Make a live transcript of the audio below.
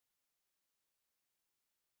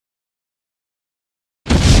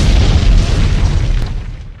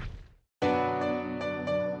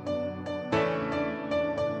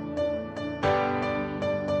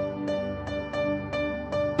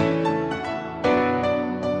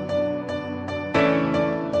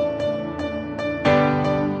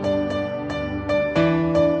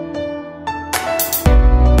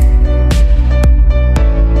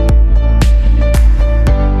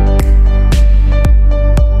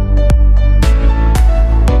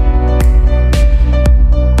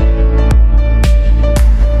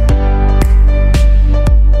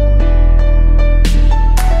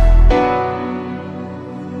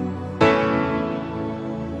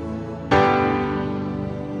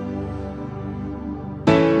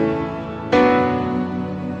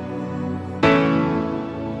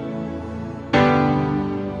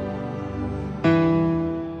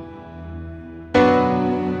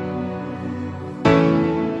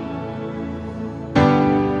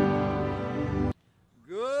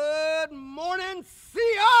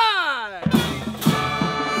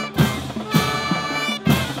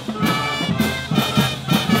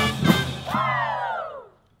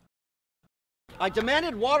I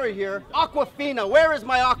demanded water here. Aquafina, where is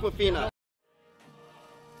my Aquafina?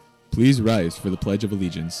 Please rise for the Pledge of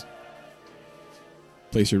Allegiance.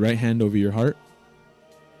 Place your right hand over your heart.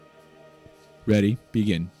 Ready,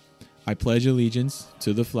 begin. I pledge allegiance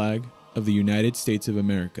to the flag of the United States of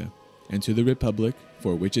America and to the republic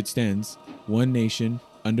for which it stands, one nation,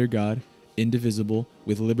 under God, indivisible,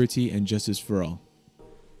 with liberty and justice for all.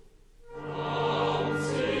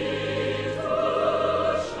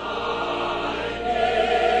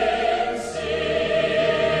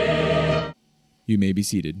 You may be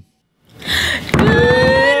seated.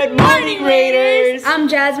 Good morning, Raiders! I'm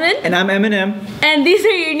Jasmine. And I'm Eminem. And these are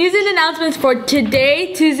your news and announcements for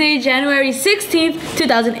today, Tuesday, January 16th,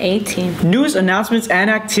 2018. News, announcements, and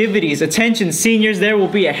activities. Attention seniors, there will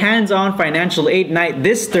be a hands-on financial aid night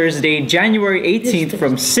this Thursday, January 18th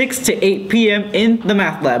from 6 to 8 p.m. in the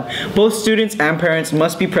math lab. Both students and parents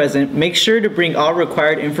must be present. Make sure to bring all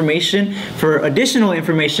required information. For additional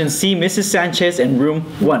information, see Mrs. Sanchez in room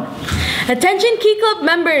 1. Attention Key Club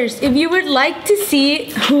members, if you would like to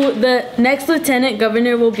see who the next Lieutenant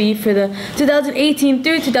Governor will be for the 2018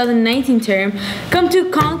 through 2019 term, come to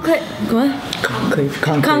Conclave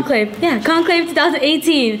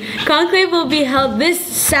 2018. Conclave will be held this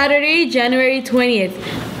Saturday, January 20th.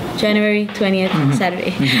 Saturday,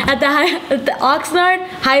 at the Oxnard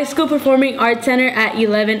High School Performing Arts Center at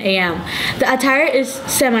 11 a.m. The attire is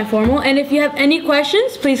semi-formal, and if you have any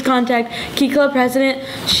questions, please contact Key Club President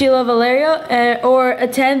Sheila Valerio or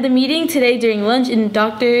attend the meeting today during lunch in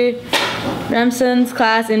Dr. Ramson's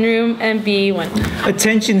class in room MB1.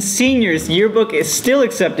 Attention seniors, yearbook is still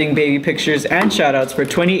accepting baby pictures and shoutouts for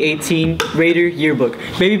 2018 Raider Yearbook.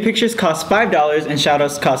 Baby pictures cost $5 and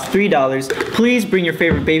shoutouts cost $3. Please bring your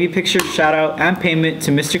favorite baby picture, shoutout, and payment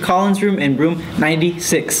to Mr. Collins' room in room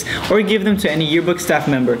 96, or give them to any yearbook staff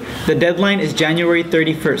member. The deadline is January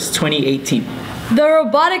 31st, 2018. The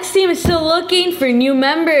robotics team is still looking for new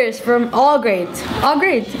members from all grades. All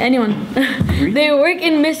grades, anyone. They work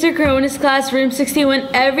in Mr. Corona's class, room 61,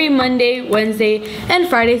 every Monday, Wednesday, and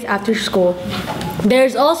Fridays after school.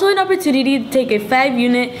 There's also an opportunity to take a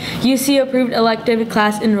 5-unit UC-approved elective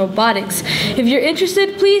class in robotics. If you're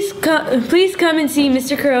interested, please come and see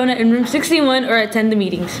Mr. Corona in room 61 or attend the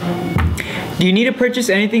meetings. Do you need to purchase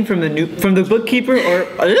anything from the bookkeeper or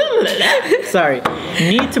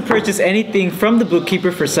need to purchase anything from the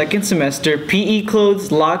bookkeeper for second semester, PE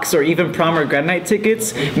clothes, locks, or even prom or grad night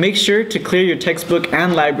tickets? Make sure to clear your textbook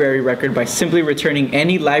and library record by simply returning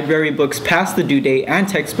any library books past the due date and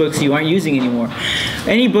textbooks you aren't using anymore.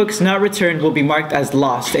 Any books not returned will be marked as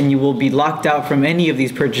lost and you will be locked out from any of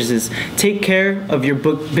these purchases. Take care of your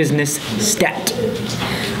book business stat.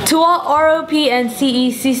 To all ROP and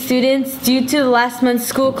CEC students, due to last month's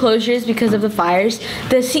school closures because of the fires,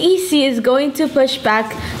 the CEC is going to push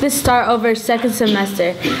back the start of our second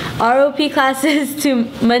semester. ROP classes to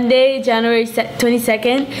Monday, January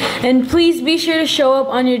 22nd, and please be sure to show up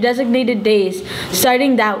on your designated days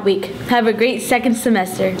starting that week. Have a great second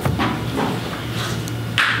semester.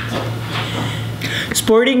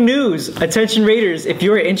 Sporting news! Attention Raiders, if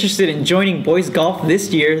you are interested in joining boys golf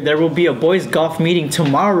this year, there will be a boys golf meeting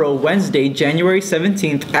tomorrow, Wednesday, January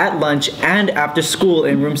 17th at lunch and after school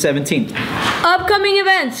in room 17. Upcoming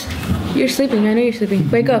events! You're sleeping, I know you're sleeping.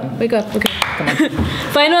 Wake up, okay. Come on.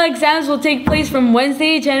 Final exams will take place from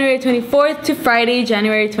Wednesday, January 24th to Friday,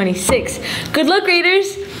 January 26th. Good luck,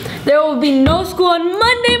 Raiders! There will be no school on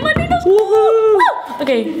Monday no school! Woo!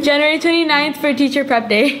 Okay, January 29th for Teacher Prep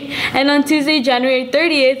Day. And on Tuesday, January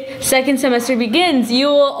 30th, second semester begins. You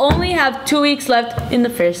will only have 2 weeks left in the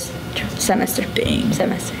first semester.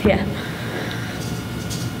 Yeah.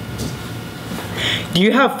 Do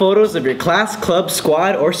you have photos of your class, club,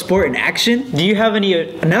 squad, or sport in action? Do you have any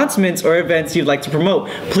announcements or events you'd like to promote?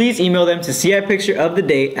 Please email them to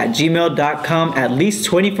cipictureoftheday@gmail.com at least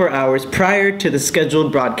 24 hours prior to the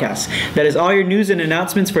scheduled broadcast. That is all your news and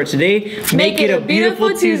announcements for today. Make it a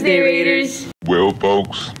beautiful Tuesday, Raiders. Well,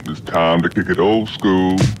 folks, it's time to kick it old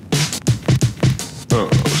school.